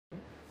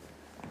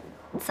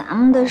咱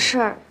们的事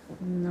儿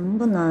能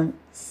不能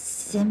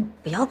先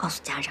不要告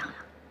诉家长呀？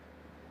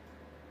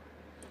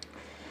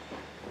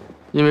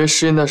因为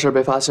诗音的事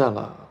被发现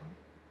了，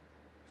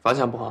反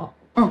响不好。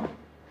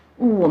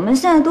我们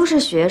现在都是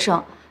学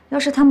生，要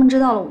是他们知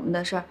道了我们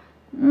的事儿，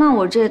那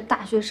我这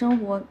大学生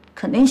活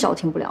肯定消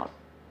停不了了。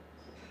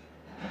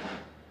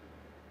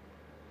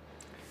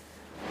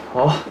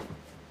好，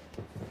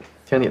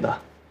听你的。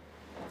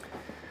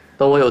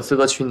等我有资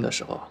格娶你的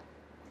时候，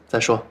再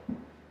说。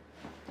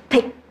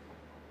呸！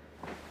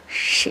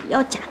谁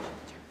要嫁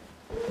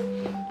给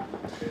你呀？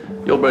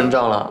又不认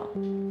账了，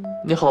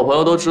你好朋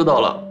友都知道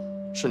了，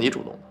是你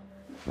主动的。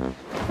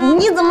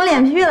你怎么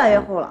脸皮越来越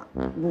厚了？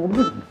我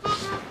不。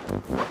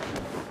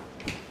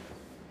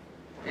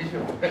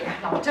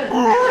老郑，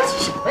客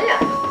气什么呀？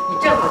你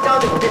正好教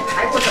教我这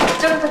排骨怎么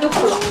蒸，它就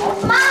不老。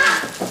妈，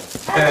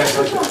哎，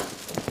小雪，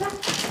来，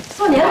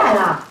少年来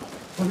了。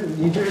不是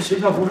你这是学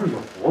校不是有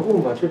活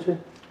动吗？这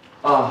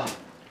啊，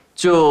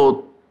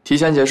就提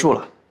前结束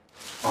了。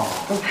哦。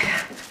哎呀，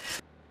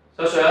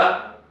小雪，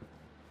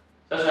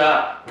小雪，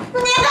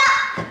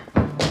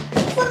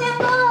四年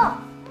哥，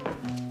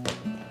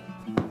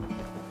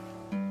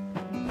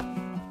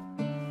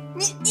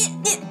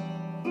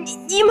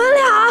你们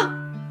俩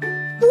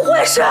不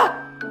会是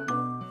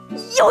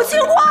有情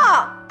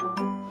况？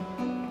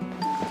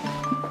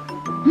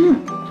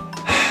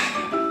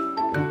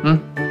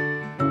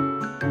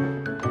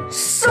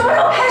什么时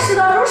候开始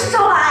的？如实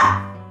招来。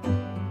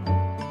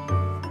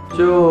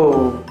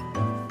就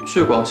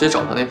去广西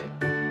找他那天。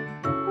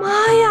妈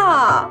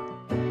呀，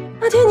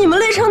那天你们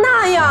累成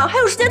那样，还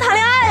有时间谈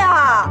恋爱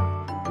呀？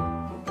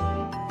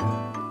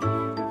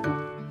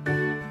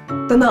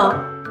等等，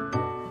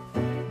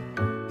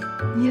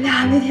你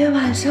俩那天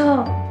晚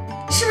上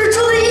是不是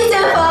住的一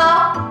间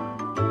房？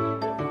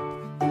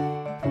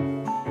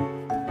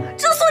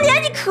郑素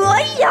年，你可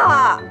以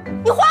呀，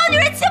你花个女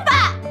人清白。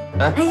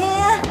哎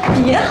呀，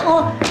别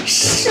吼，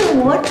是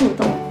我主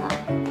动的。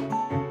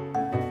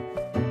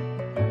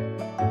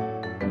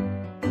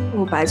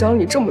我白教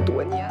你这么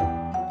多年。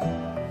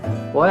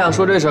我还想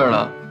说这事儿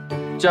呢，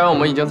既然我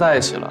们已经在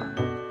一起了，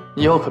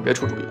你以后可别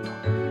出主意了。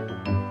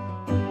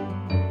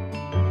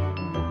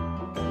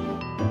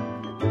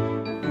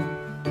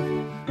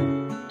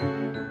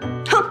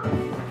哼，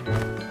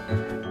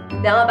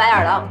两个白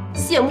眼狼，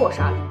卸磨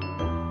杀驴。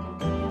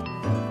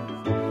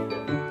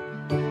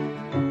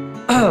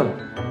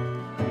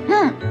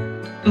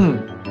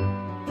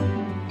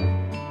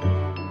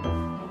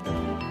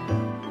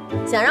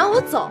想让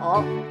我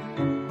走，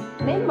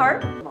没门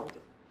儿！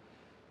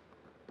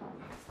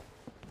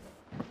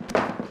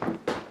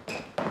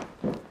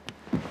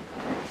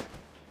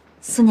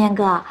四年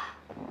哥，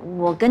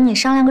我跟你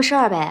商量个事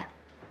儿呗。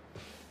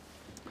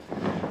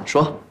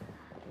说。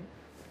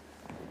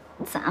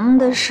咱们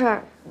的事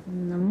儿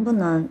能不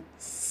能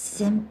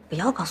先不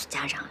要告诉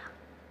家长呀？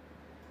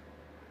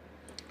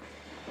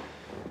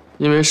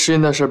因为诗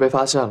音的事被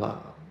发现了，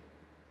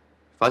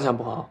反响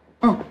不好。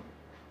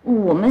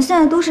我们现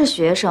在都是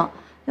学生，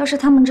要是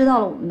他们知道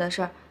了我们的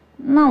事儿，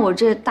那我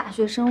这大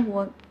学生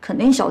活肯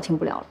定消停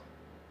不了了。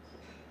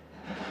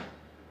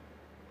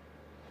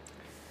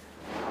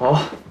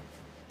好，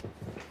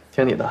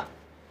听你的。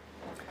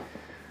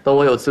等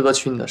我有资格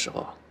娶你的时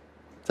候，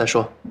再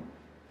说。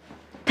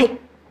呸！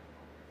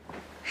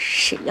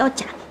谁要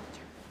嫁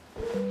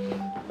给你呀？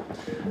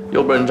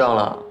又不认账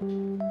了，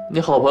你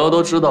好朋友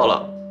都知道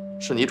了，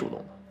是你主动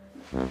的。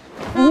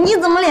你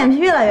怎么脸皮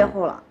越来越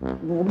厚了？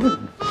我不。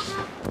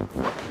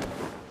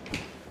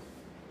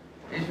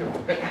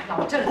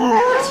老郑，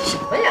客气什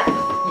么呀？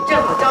你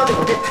正好教教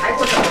我这排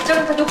骨怎么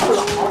蒸，它就不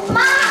老。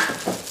妈，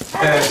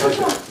哎，小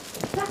雪，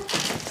来，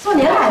少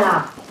年来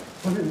了。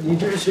不是你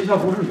这是学校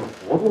不是有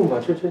活动吗？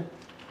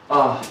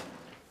啊，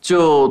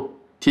就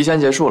提前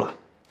结束了。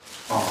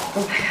哦。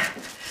哎呀，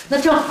那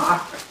正好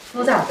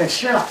都在我这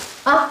吃了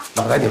啊。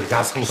老在你们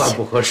家蹭饭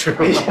不合适。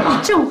你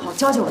正好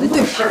教教我那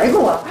对排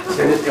骨了。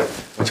行，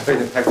我教你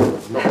那排骨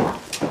怎么弄。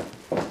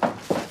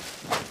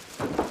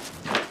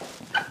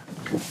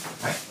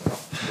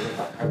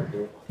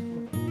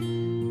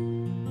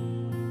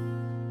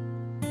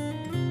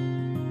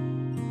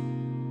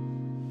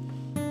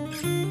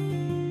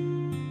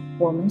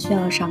我们学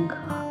校上课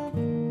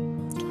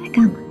来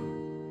干嘛？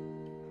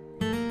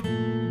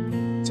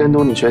监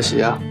督你学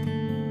习啊。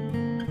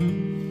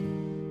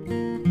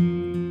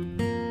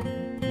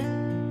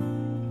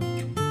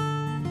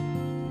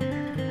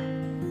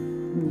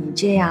你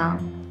这样，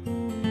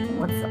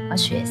我怎么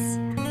学习？